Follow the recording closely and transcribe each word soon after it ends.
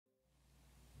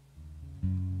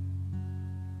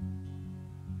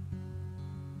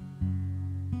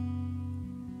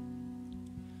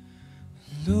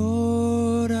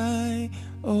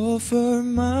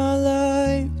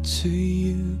to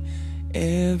you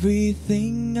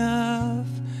everything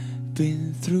I've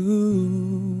been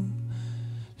through.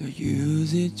 Lord,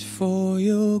 use it for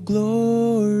your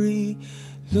glory.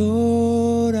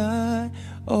 Lord, I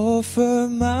offer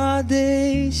my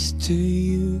days to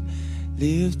you,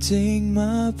 lifting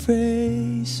my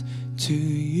praise to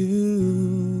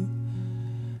you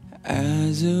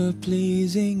as a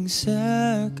pleasing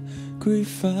sacrifice.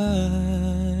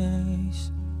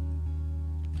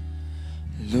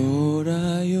 Lord,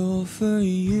 I offer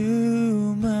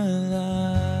you my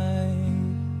life.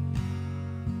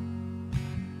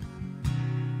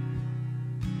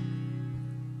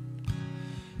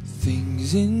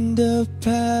 Things in the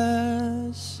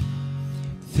past,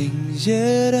 things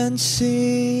yet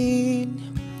unseen,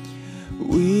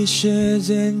 wishes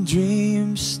and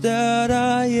dreams that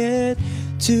are yet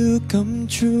to come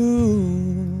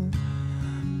true.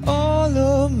 All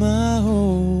of my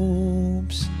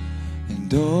hopes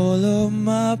and all of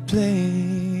my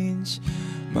plans,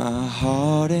 my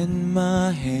heart and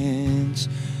my hands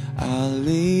are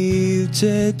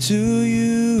lifted to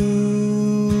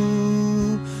you.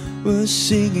 We're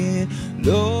singing,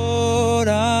 Lord,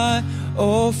 I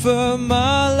offer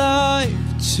my life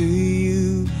to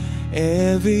you,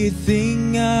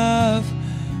 everything I've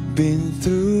been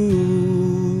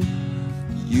through.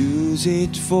 Use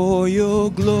it for your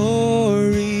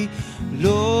glory.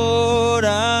 Lord,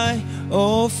 I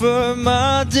offer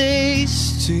my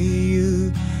days to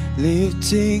you,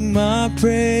 lifting my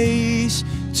praise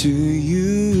to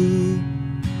you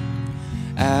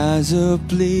as a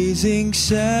pleasing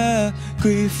sacrifice.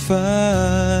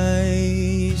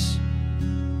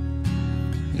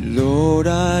 Lord,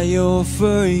 I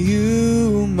offer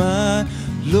you my,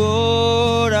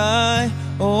 Lord, I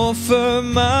offer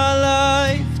my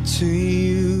life to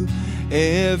you,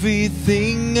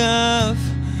 everything I've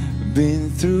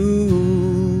been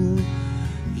through.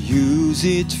 Use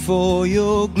it for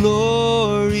your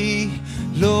glory.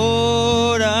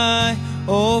 Lord, I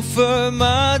offer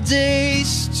my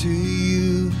days to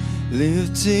you,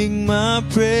 lifting my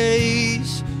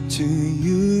praise to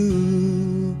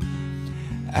you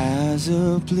as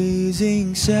a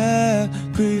pleasing sacrifice.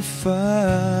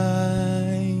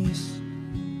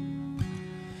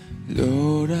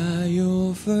 Lord, I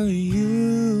offer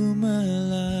you my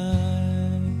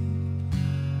life.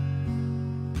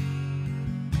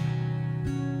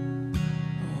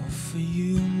 Offer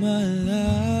you my life.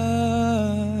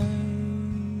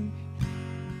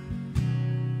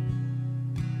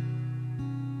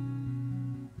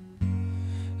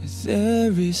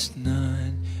 There is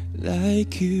none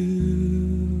like you.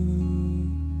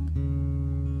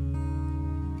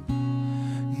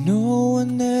 No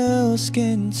one else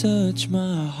can touch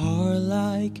my heart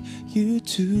like you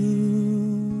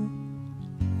do.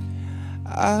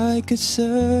 I could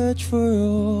search for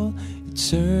all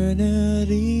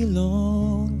eternity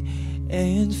long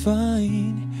and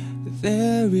find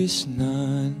there is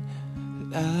none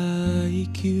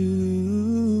like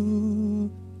you.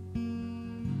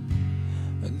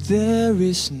 There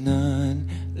is none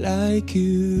like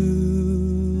you.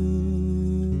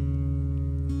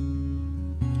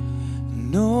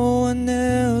 No one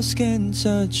else can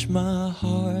touch my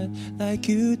heart like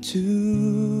you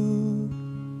do.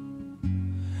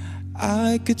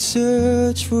 I could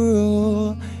search for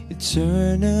all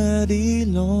eternity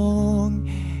long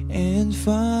and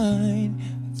find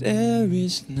there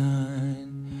is none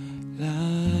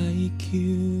like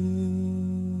you.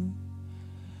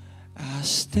 I'll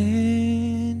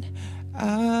stand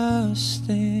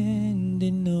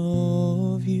in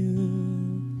awe of you.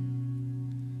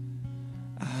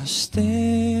 I'll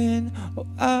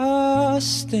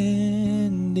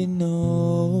stand in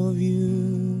awe of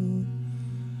you.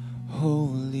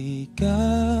 Holy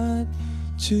God,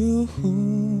 to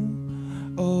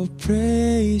whom all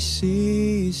praise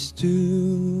is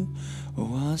due.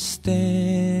 Oh, I'll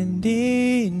stand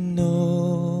in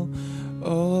awe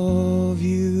of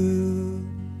you.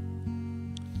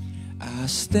 I'll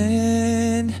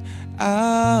stand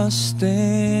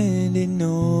in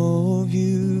awe of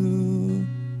you.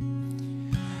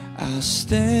 I'll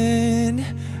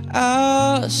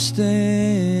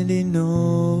stand in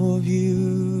awe of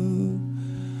you.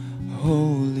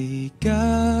 Holy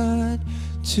God,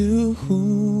 to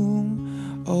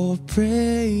whom all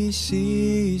praise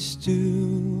is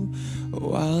due.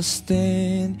 Oh, I'll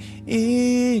stand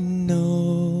in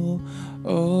awe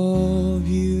of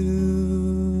you.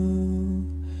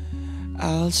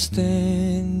 I'll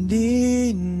stand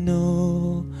in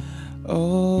awe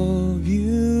of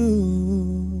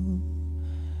you.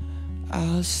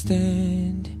 I'll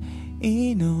stand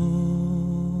in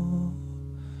awe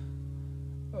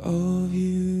of you.